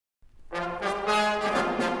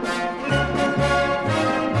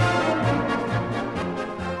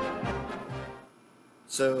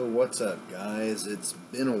So, what's up, guys? It's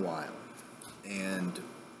been a while, and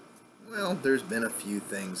well, there's been a few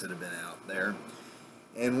things that have been out there.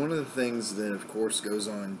 And one of the things that, of course, goes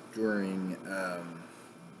on during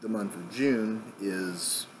the month of June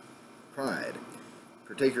is Pride,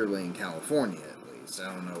 particularly in California, at least.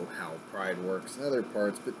 I don't know how Pride works in other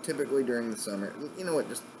parts, but typically during the summer, you know what,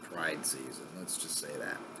 just Pride season, let's just say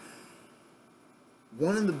that.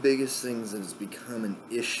 One of the biggest things that has become an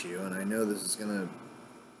issue, and I know this is going to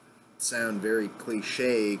sound very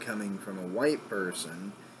cliche coming from a white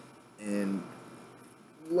person, and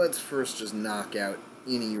let's first just knock out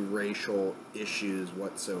any racial issues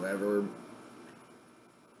whatsoever.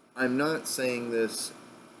 I'm not saying this,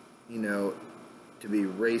 to be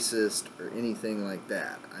racist or anything like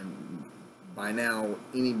that. By now,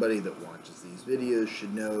 anybody that watches these videos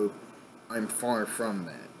should know I'm far from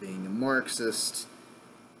that. Being a Marxist,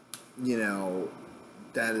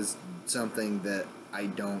 that is something that I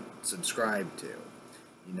don't subscribe to.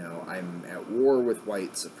 I'm at war with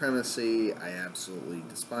white supremacy. I absolutely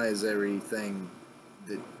despise everything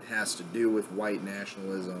that has to do with white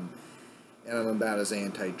nationalism. And I'm about as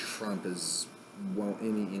anti-Trump as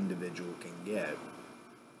any individual can get.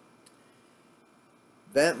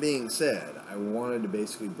 That being said, I wanted to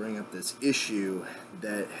basically bring up this issue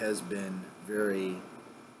that has been very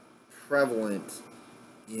prevalent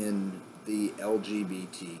in the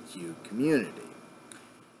LGBTQ community.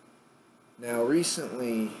 Now,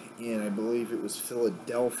 recently, in I believe it was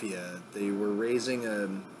Philadelphia, they were raising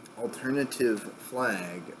an alternative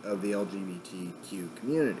flag of the LGBTQ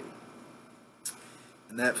community.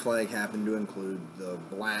 And that flag happened to include the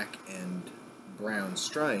black and brown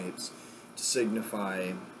stripes to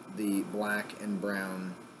signify the black and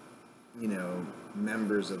brown,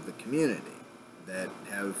 members of the community that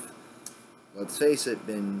have, let's face it,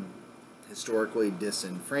 been historically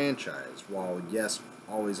disenfranchised. While, yes,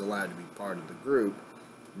 always allowed to be part of the group,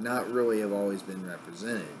 not really have always been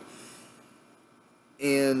represented.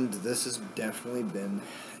 And this has definitely been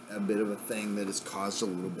a bit of a thing that has caused a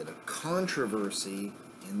little bit of controversy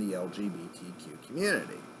in the LGBTQ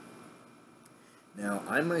community. Now,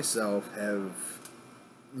 I myself have,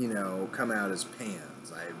 come out as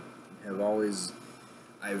pans.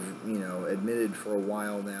 I've admitted for a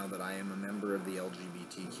while now that I am a member of the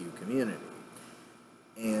LGBTQ community.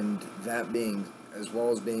 And that being, as well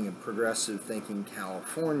as being a progressive thinking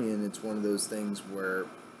Californian, it's one of those things where,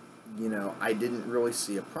 I didn't really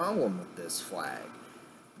see a problem with this flag.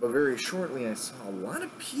 But very shortly I saw a lot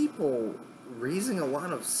of people raising a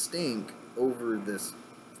lot of stink over this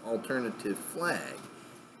alternative flag.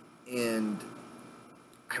 And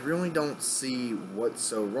I really don't see what's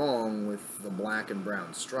so wrong with the black and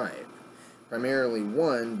brown stripe. Primarily,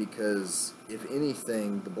 one, because if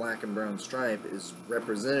anything, the black and brown stripe is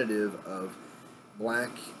representative of black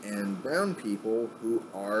and brown people who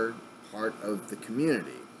are part of the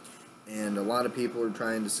community. And a lot of people are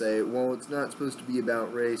trying to say, well, it's not supposed to be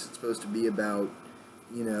about race, it's supposed to be about,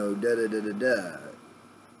 da-da-da-da-da.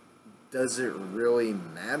 Does it really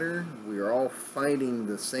matter? We are all fighting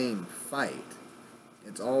the same fight.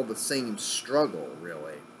 It's all the same struggle,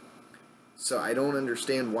 really. So I don't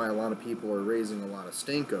understand why a lot of people are raising a lot of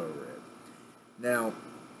stink over it. Now,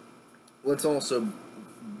 let's also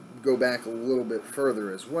go back a little bit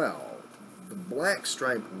further as well. The black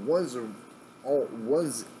stripe was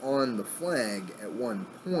on the flag at one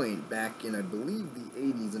point back in, I believe, the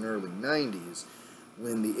 80s and early 90s,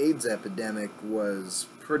 when the AIDS epidemic was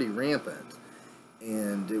pretty rampant.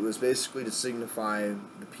 And it was basically to signify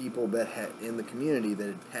the people that had in the community that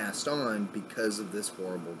had passed on because of this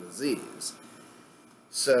horrible disease.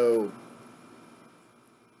 So,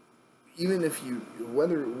 even if you,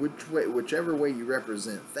 whichever way you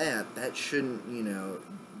represent that shouldn't,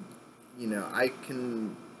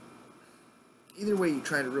 either way you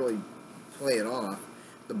try to really play it off,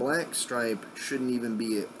 the black stripe shouldn't even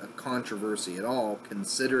be a controversy at all,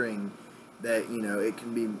 considering that, it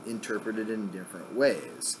can be interpreted in different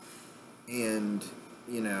ways. And,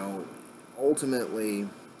 ultimately,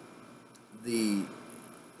 the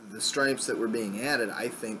stripes that were being added, I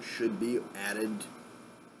think, should be added.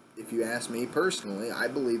 If you ask me personally, I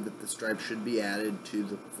believe that the stripes should be added to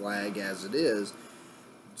the flag as it is,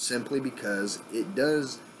 simply because it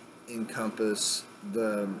does encompass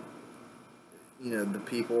the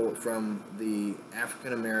people from the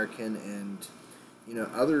African American and,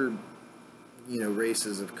 other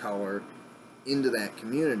races of color into that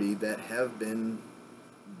community that have been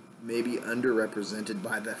maybe underrepresented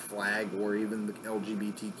by the flag or even the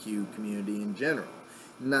LGBTQ community in general.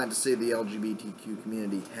 Not to say the LGBTQ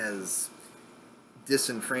community has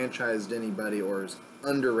disenfranchised anybody or has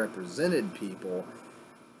underrepresented people,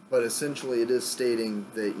 but essentially it is stating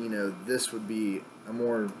that, you know, this would be a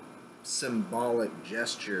more symbolic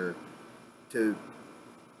gesture to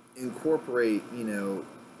incorporate, you know,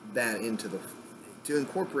 that into to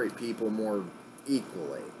incorporate people more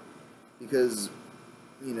equally. Because,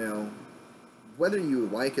 you know, whether you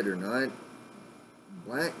like it or not,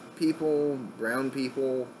 black people, brown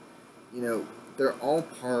people, you know, they're all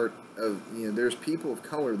part of, you know, there's people of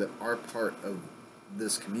color that are part of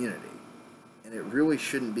this community. And it really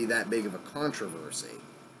shouldn't be that big of a controversy.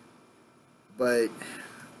 But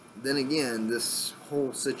then again, this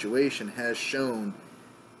whole situation has shown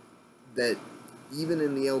that even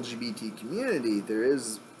in the LGBT community, there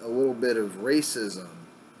is a little bit of racism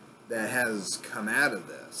that has come out of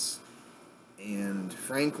this. And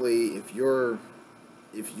frankly, if you're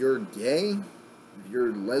gay, if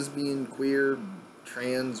you're lesbian, queer,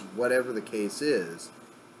 trans, whatever the case is,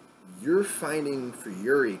 you're fighting for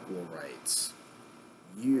your equal rights.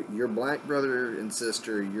 Your black brother and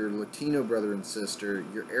sister, your Latino brother and sister,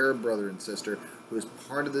 your Arab brother and sister, who is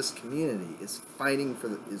part of this community, is fighting for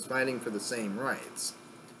the same rights.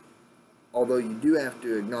 Although you do have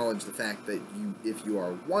to acknowledge the fact that if you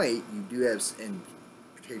are white, you do have, and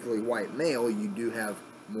particularly white male, you do have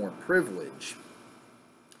more privilege.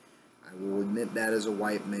 I will admit that as a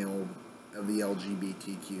white male of the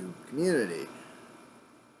LGBTQ community.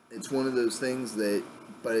 It's one of those things that,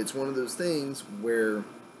 but it's one of those things where,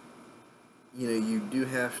 you know, you do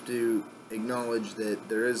have to acknowledge that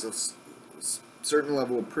there is a certain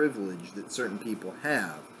level of privilege that certain people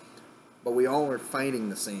have, but we all are fighting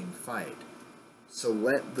the same fight. So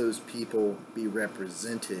let those people be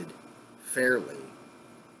represented fairly,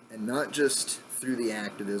 and not just through the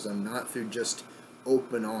activism, not through just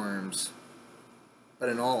open arms, but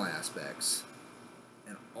in all aspects.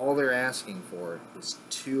 And all they're asking for is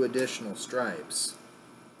 2 additional stripes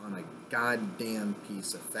on a goddamn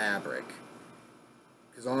piece of fabric.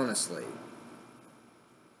 Because honestly,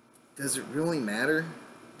 does it really matter?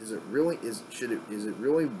 Does it really, is it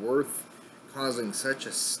really worth causing such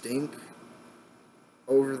a stink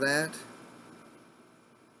over that?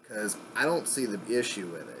 Because I don't see the issue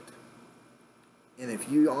with it. And if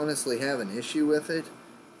you honestly have an issue with it,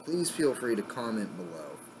 please feel free to comment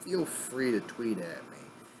below. Feel free to tweet at me.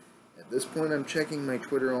 At this point, I'm checking my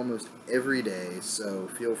Twitter almost every day, so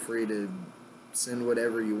feel free to send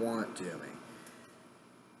whatever you want to me.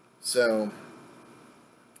 So,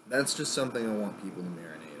 that's just something I want people to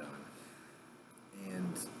marinate on.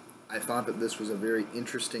 And I thought that this was a very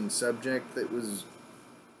interesting subject that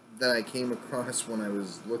I came across when I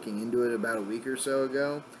was looking into it about a week or so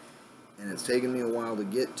ago. And it's taken me a while to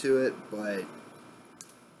get to it, but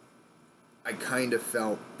I kind of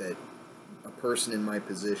felt that a person in my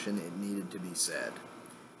position, it needed to be said.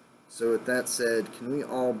 So with that said, can we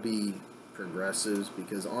all be progressives?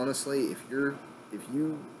 Because honestly, if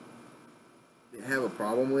you have a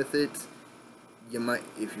problem with it,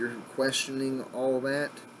 if you're questioning all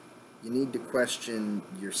that, you need to question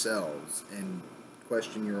yourselves and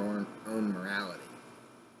question your own morality.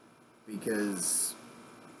 Because,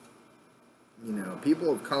 you know,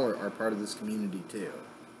 people of color are part of this community too.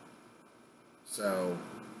 So,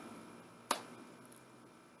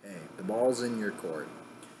 hey, the ball's in your court.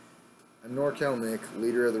 I'm NorCal Nick,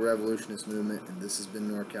 leader of the Revolutionist Movement, and this has been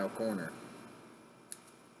NorCal Corner.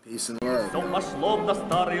 Peace and love. Все пошло на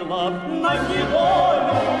старый лад, на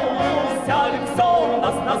неволю. Взяли все у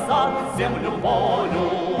нас назад, землю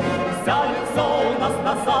волю. Взяли все у нас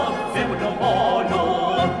назад, землю волю.